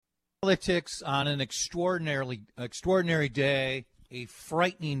Politics on an extraordinary day, a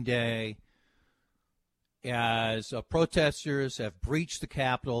frightening day, as protesters have breached the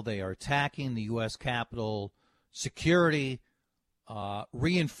Capitol. They are attacking the U.S. Capitol. Security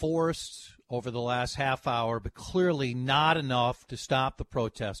reinforced over the last half hour, but clearly not enough to stop the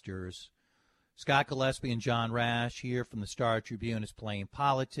protesters. Scott Gillespie and John Rash here from the Star Tribune is playing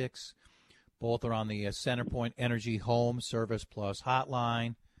politics. Both are on the Centerpoint Energy Home Service Plus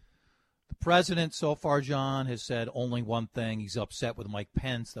hotline. The president so far, John, has said only one thing. He's upset with Mike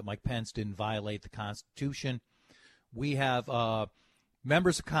Pence, that Mike Pence didn't violate the Constitution. We have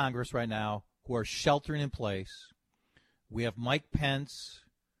members of Congress right now who are sheltering in place. We have Mike Pence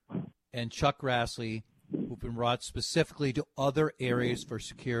and Chuck Grassley, who've been brought specifically to other areas for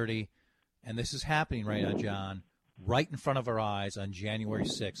security. And this is happening right now, John, right in front of our eyes on January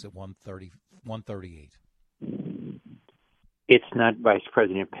 6th at 1:38. It's not Vice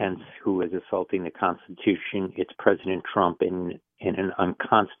President Pence who is assaulting the Constitution. It's President Trump in an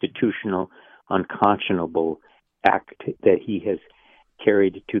unconstitutional, unconscionable act that he has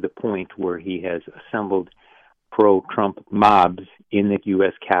carried to the point where he has assembled pro-Trump mobs in the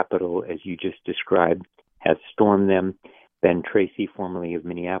U.S. Capitol, as you just described, has stormed them. Ben Tracy, formerly of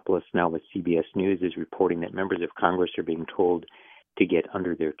Minneapolis, now with CBS News, is reporting that members of Congress are being told to get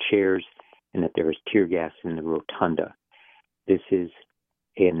under their chairs and that there is tear gas in the rotunda. This is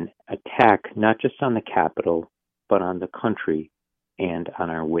an attack not just on the Capitol, but on the country and on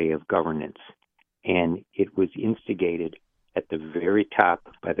our way of governance. And it was instigated at the very top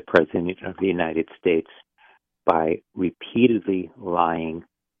by the President of the United States by repeatedly lying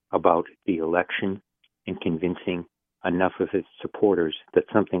about the election and convincing enough of his supporters that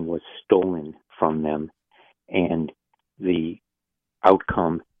something was stolen from them. And the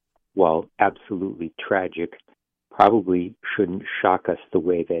outcome, while absolutely tragic, probably shouldn't shock us the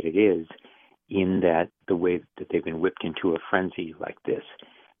way that it is, in that the way that they've been whipped into a frenzy like this.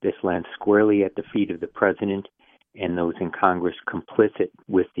 This lands squarely at the feet of the president and those in Congress complicit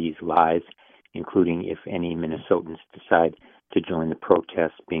with these lies, including if any Minnesotans decide to join the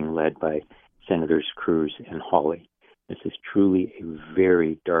protests being led by Senators Cruz and Hawley. This is truly a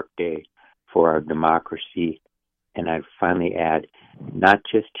very dark day for our democracy. And I'd finally add, not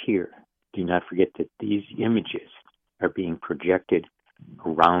just here. Do not forget that these images are being projected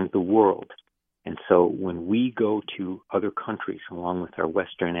around the world. And so when we go to other countries, along with our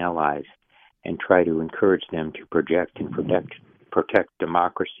Western allies, and try to encourage them to project and protect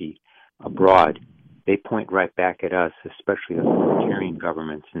democracy abroad, they point right back at us, especially authoritarian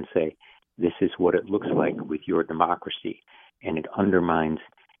governments, and say, this is what it looks like with your democracy. And it undermines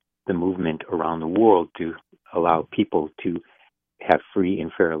the movement around the world to allow people to have free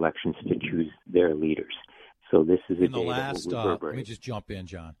and fair elections to choose their leaders. So this is a day that will reverberate. Let me just jump in,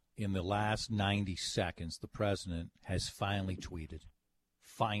 John. In the last 90 seconds, the president has finally tweeted,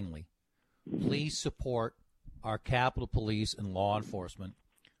 please support our Capitol Police and law enforcement.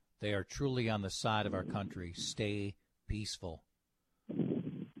 They are truly on the side of our country. Stay peaceful.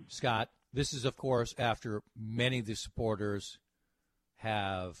 Scott, this is, of course, after many of the supporters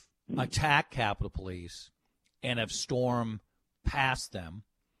have attacked Capitol Police and have stormed past them.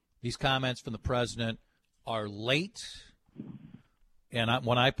 These comments from the president are late. And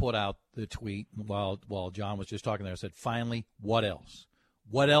when I put out the tweet while John was just talking there, I said, finally, what else?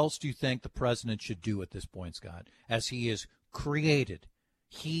 What else do you think the president should do at this point, Scott, as he has created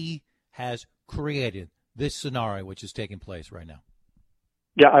this scenario which is taking place right now?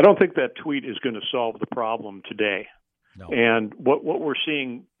 Yeah, I don't think that tweet is going to solve the problem today. No. And what we're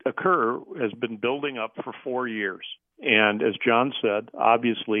seeing occur has been building up for 4 years. And as John said,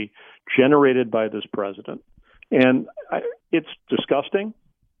 obviously generated by this president. And it's disgusting.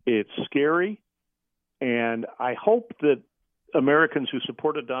 It's scary. And I hope that Americans who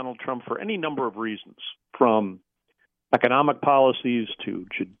supported Donald Trump for any number of reasons, from economic policies to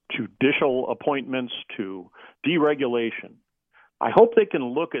judicial appointments to deregulation, I hope they can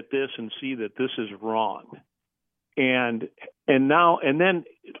look at this and see that this is wrong. And then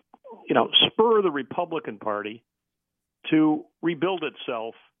spur the Republican Party to rebuild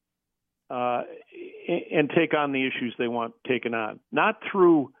itself and take on the issues they want taken on, not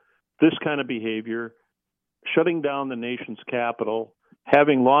through this kind of behavior, shutting down the nation's capital,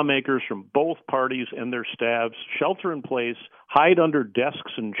 having lawmakers from both parties and their staffs shelter in place, hide under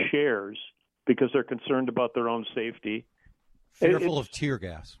desks and chairs because they're concerned about their own safety. Fearful of tear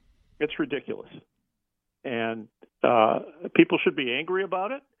gas. It's ridiculous. And people should be angry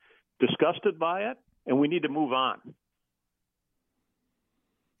about it, disgusted by it, and we need to move on.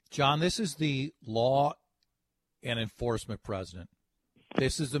 John, this is the law and enforcement president.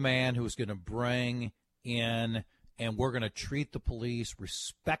 This is the man who's going to bring in, and we're going to treat the police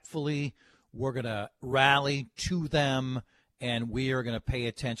respectfully. We're going to rally to them, and we are going to pay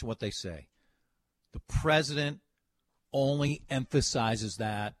attention to what they say. The president only emphasizes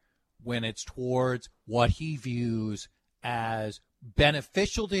that when it's towards what he views as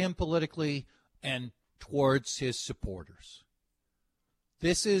beneficial to him politically and towards his supporters.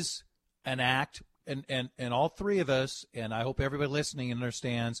 This is an act, and all three of us, and I hope everybody listening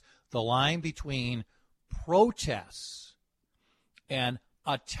understands the line between protests and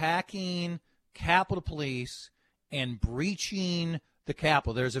attacking Capitol Police and breaching the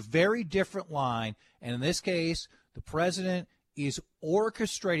Capitol. There's a very different line, and in this case, the president is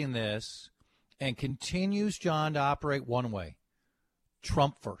orchestrating this and continues, John, to operate one way: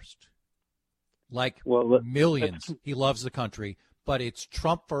 Trump first. Like millions, he loves the country, but it's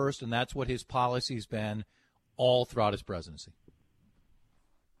Trump first, and that's what his policy's been all throughout his presidency.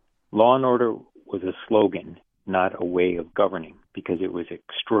 Law and order was a slogan, not a way of governing, because it was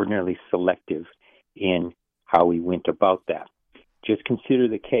extraordinarily selective in how he went about that. Just consider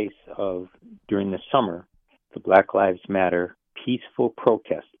the case of, during the summer, the Black Lives Matter peaceful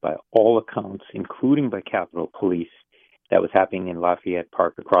protest by all accounts, including by Capitol Police, that was happening in Lafayette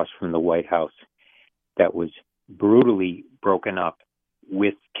Park across from the White House, that was brutally broken up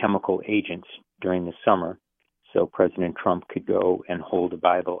with chemical agents during the summer, so President Trump could go and hold a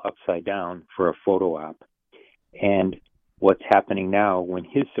Bible upside down for a photo op. And what's happening now when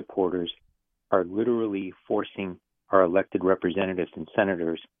his supporters are literally forcing our elected representatives and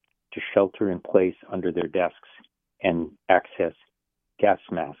senators to shelter in place under their desks and access gas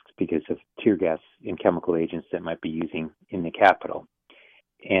masks because of tear gas and chemical agents that might be using in the Capitol.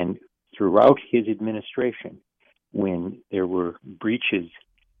 And throughout his administration, when there were breaches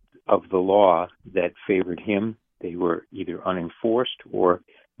of the law that favored him, they were either unenforced or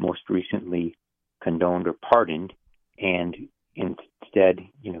most recently condoned or pardoned. And instead,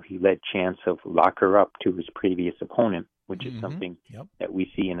 he led chance of lock her up to his previous opponent, which is something that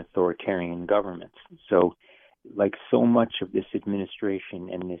we see in authoritarian governments. So like so much of this administration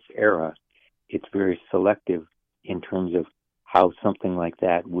and this era, it's very selective in terms of how something like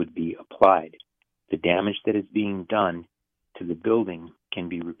that would be applied. The damage that is being done to the building can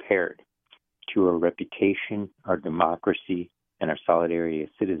be repaired. To our reputation, our democracy, and our solidarity as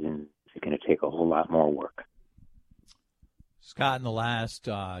citizens, it's going to take a whole lot more work. Scott, in the last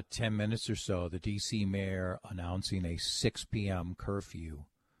 10 minutes or so, the D.C. mayor announcing a 6 p.m. curfew.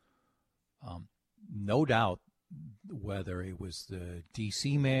 No doubt, whether it was the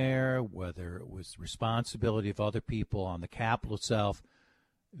D.C. mayor, whether it was the responsibility of other people on the Capitol itself,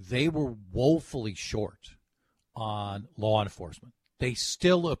 they were woefully short on law enforcement. They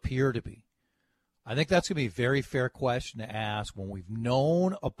still appear to be. I think that's going to be a very fair question to ask when we've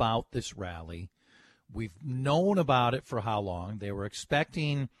known about this rally. We've known about it for how long? They were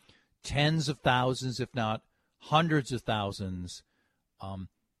expecting tens of thousands, if not hundreds of thousands.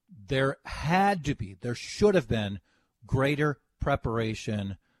 There should have been greater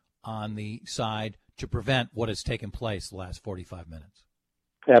preparation on the side to prevent what has taken place the last 45 minutes.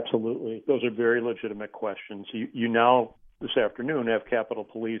 Absolutely. Those are very legitimate questions. You now, this afternoon, have Capitol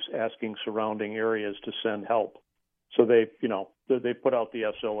Police asking surrounding areas to send help. So they put out the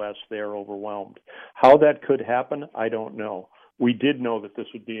SOS. They're overwhelmed. How that could happen, I don't know. We did know that this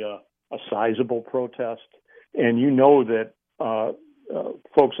would be a sizable protest, and that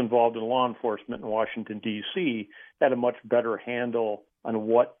folks involved in law enforcement in Washington, D.C. had a much better handle on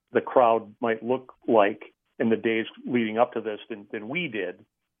what the crowd might look like in the days leading up to this than we did.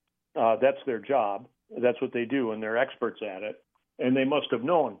 That's their job. That's what they do, and they're experts at it. And they must have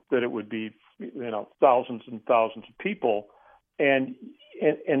known that it would be, thousands and thousands of people. And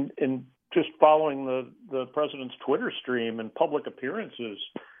just following the president's Twitter stream and public appearances,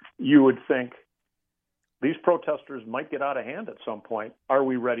 you would think these protesters might get out of hand at some point. Are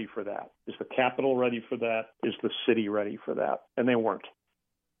we ready for that? Is the Capitol ready for that? Is the city ready for that? And they weren't.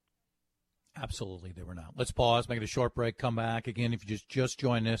 Absolutely, they were not. Let's pause, make it a short break, come back. Again, if you just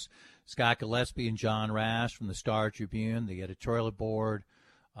joined us, Scott Gillespie and John Rash from the Star Tribune, the editorial board.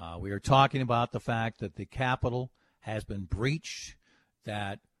 We are talking about the fact that the Capitol has been breached,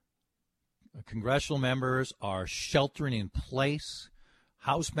 that congressional members are sheltering in place.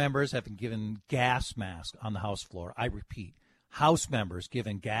 House members have been given gas masks on the House floor. I repeat, House members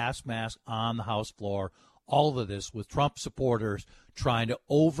given gas masks on the House floor. All of this with Trump supporters trying to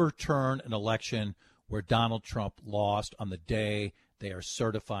overturn an election where Donald Trump lost on the day they are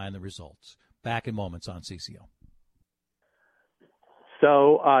certifying the results. Back in moments on CCO.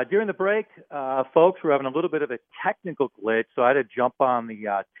 So during the break, folks, we're having a little bit of a technical glitch, so I had to jump on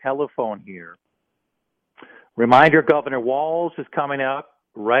the telephone here. Reminder, Governor Walz is coming up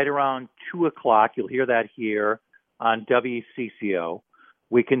right around 2 o'clock. You'll hear that here on WCCO.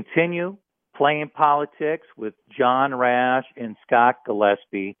 We continue playing politics with John Rash and Scott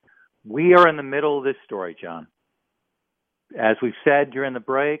Gillespie. We are in the middle of this story, John. As we've said during the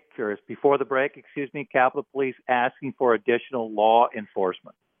break, or before the break, Capitol Police asking for additional law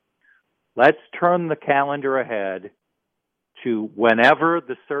enforcement. Let's turn the calendar ahead to whenever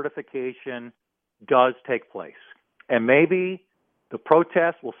the certification does take place. And maybe the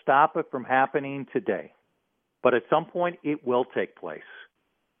protest will stop it from happening today. But at some point, it will take place.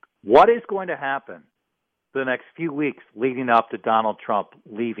 What is going to happen the next few weeks leading up to Donald Trump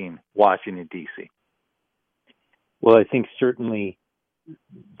leaving Washington, D.C.? Well, I think certainly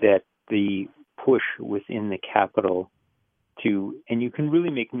that the push within the Capitol and you can really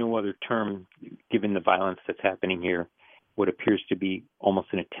make no other term, given the violence that's happening here, what appears to be almost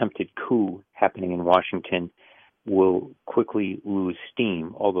an attempted coup happening in Washington will quickly lose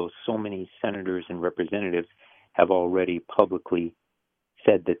steam, although so many senators and representatives have already publicly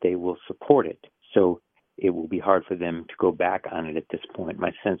said that they will support it. So it will be hard for them to go back on it at this point.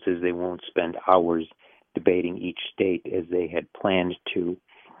 My sense is they won't spend hours debating each state as they had planned to.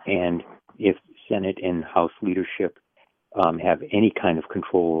 And if Senate and House leadership have any kind of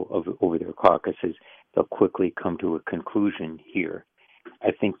control over their caucuses, they'll quickly come to a conclusion here.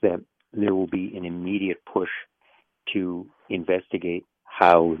 I think that there will be an immediate push to investigate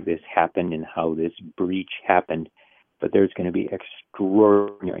how this happened and how this breach happened, but there's going to be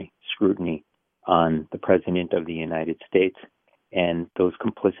extraordinary scrutiny on the President of the United States and those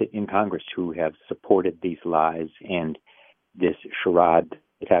complicit in Congress who have supported these lies and this charade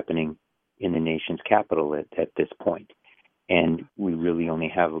that's happening in the nation's capital at this point. And we really only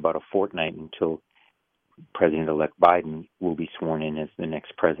have about a fortnight until President-elect Biden will be sworn in as the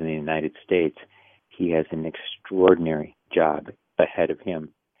next president of the United States. He has an extraordinary job ahead of him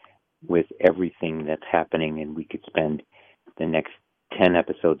with everything that's happening, and we could spend the next 10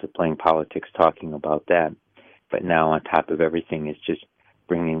 episodes of Playing Politics talking about that. But now on top of everything is just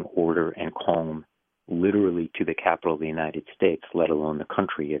bringing order and calm literally to the capital of the United States, let alone the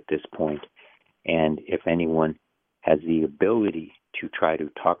country at this point. And if anyone has the ability to try to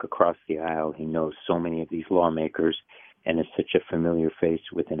talk across the aisle, he knows so many of these lawmakers and is such a familiar face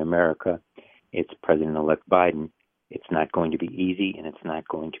within America, it's President-elect Biden. It's not going to be easy and it's not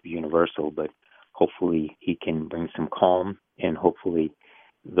going to be universal, but hopefully he can bring some calm, and hopefully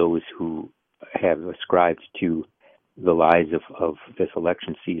those who have ascribed to the lies of this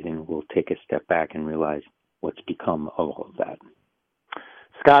election season will take a step back and realize what's become of all of that.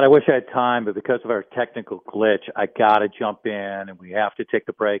 Scott, I wish I had time, but because of our technical glitch, I got to jump in, and we have to take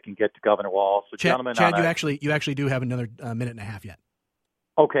the break and get to Governor Walz. So, gentlemen, Chad, you actually do have another minute and a half yet.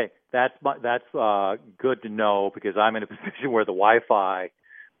 Okay, that's good to know, because I'm in a position where the Wi-Fi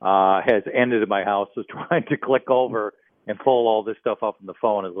has ended in my house, so trying to click over and pull all this stuff up from the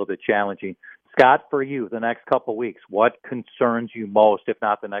phone is a little bit challenging. Scott, for you, the next couple of weeks, what concerns you most, if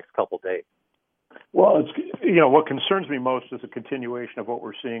not the next couple of days? Well, what concerns me most is a continuation of what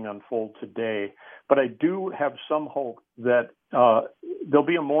we're seeing unfold today. But I do have some hope that there'll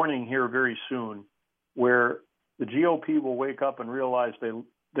be a morning here very soon where the GOP will wake up and realize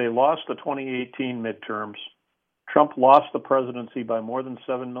they lost the 2018 midterms. Trump lost the presidency by more than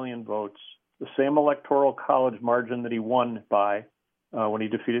 7 million votes, the same electoral college margin that he won by when he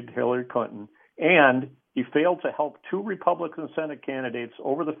defeated Hillary Clinton. And he failed to help 2 Republican Senate candidates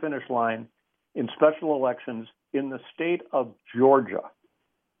over the finish line in special elections in the state of Georgia.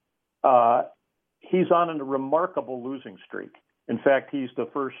 He's on a remarkable losing streak. In fact, he's the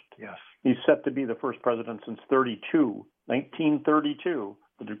first. Yes. He's set to be the first president since 1932,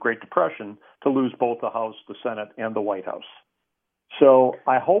 the Great Depression, to lose both the House, the Senate, and the White House. So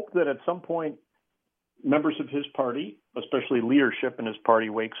I hope that at some point, members of his party, especially leadership in his party,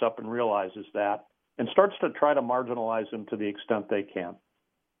 wakes up and realizes that and starts to try to marginalize him to the extent they can.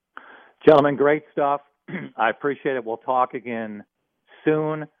 Gentlemen, great stuff. I appreciate it. We'll talk again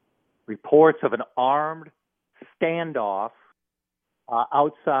soon. Reports of an armed standoff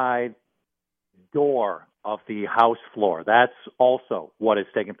outside door of the House floor. That's also what is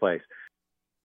taking place.